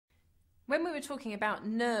When we were talking about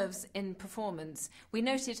nerves in performance, we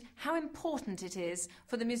noted how important it is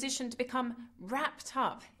for the musician to become wrapped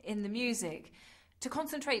up in the music, to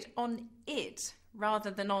concentrate on it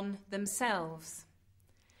rather than on themselves.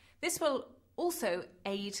 This will also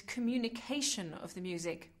aid communication of the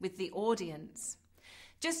music with the audience.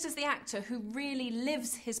 Just as the actor who really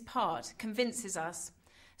lives his part convinces us,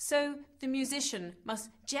 so the musician must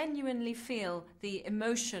genuinely feel the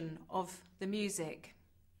emotion of the music.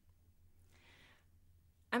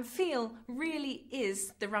 And feel really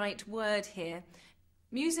is the right word here.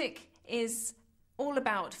 Music is all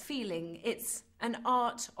about feeling. It's an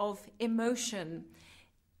art of emotion.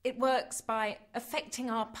 It works by affecting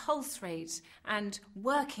our pulse rate and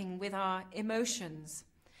working with our emotions.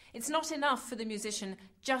 It's not enough for the musician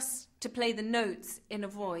just to play the notes in a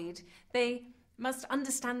void. They must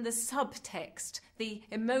understand the subtext, the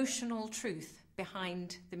emotional truth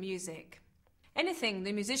behind the music. Anything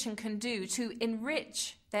the musician can do to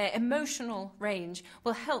enrich their emotional range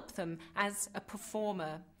will help them as a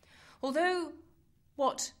performer. Although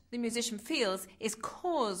what the musician feels is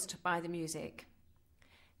caused by the music,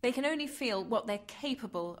 they can only feel what they're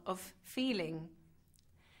capable of feeling.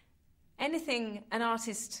 Anything an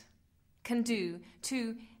artist can do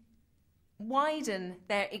to widen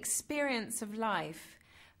their experience of life,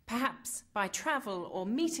 perhaps by travel or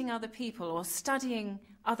meeting other people or studying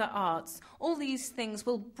other arts, all these things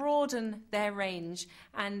will broaden their range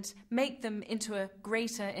and make them into a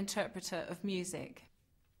greater interpreter of music.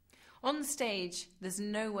 On stage, there's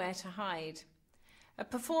nowhere to hide. A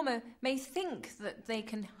performer may think that they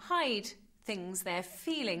can hide things they're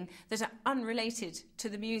feeling that are unrelated to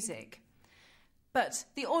the music, but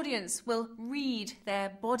the audience will read their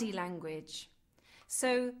body language.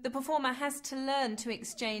 So the performer has to learn to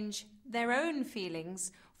exchange their own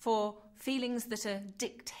feelings for feelings that are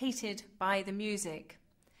dictated by the music.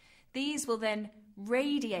 These will then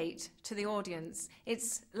radiate to the audience.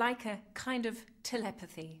 It's like a kind of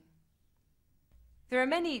telepathy. There are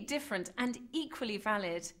many different and equally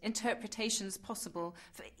valid interpretations possible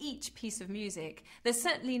for each piece of music. There's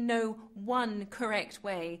certainly no one correct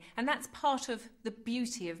way, and that's part of the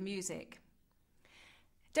beauty of music.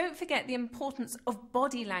 Don't forget the importance of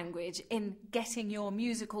body language in getting your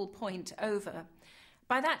musical point over.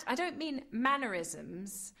 By that, I don't mean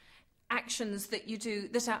mannerisms, actions that you do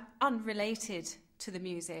that are unrelated to the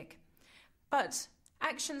music, but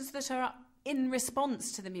actions that are in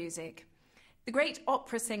response to the music. The great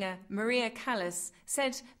opera singer Maria Callas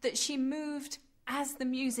said that she moved as the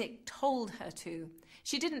music told her to.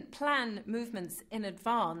 She didn't plan movements in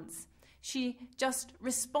advance. She just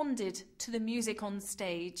responded to the music on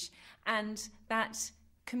stage, and that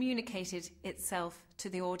communicated itself to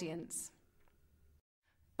the audience.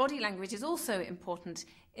 Body language is also important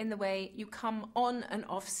in the way you come on and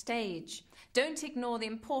off stage. Don't ignore the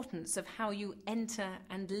importance of how you enter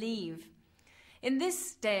and leave. In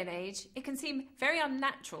this day and age, it can seem very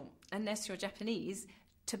unnatural, unless you're Japanese,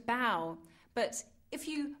 to bow. But if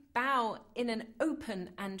you bow in an open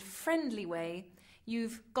and friendly way,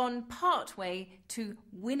 you've gone part way to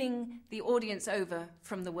winning the audience over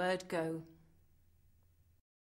from the word go.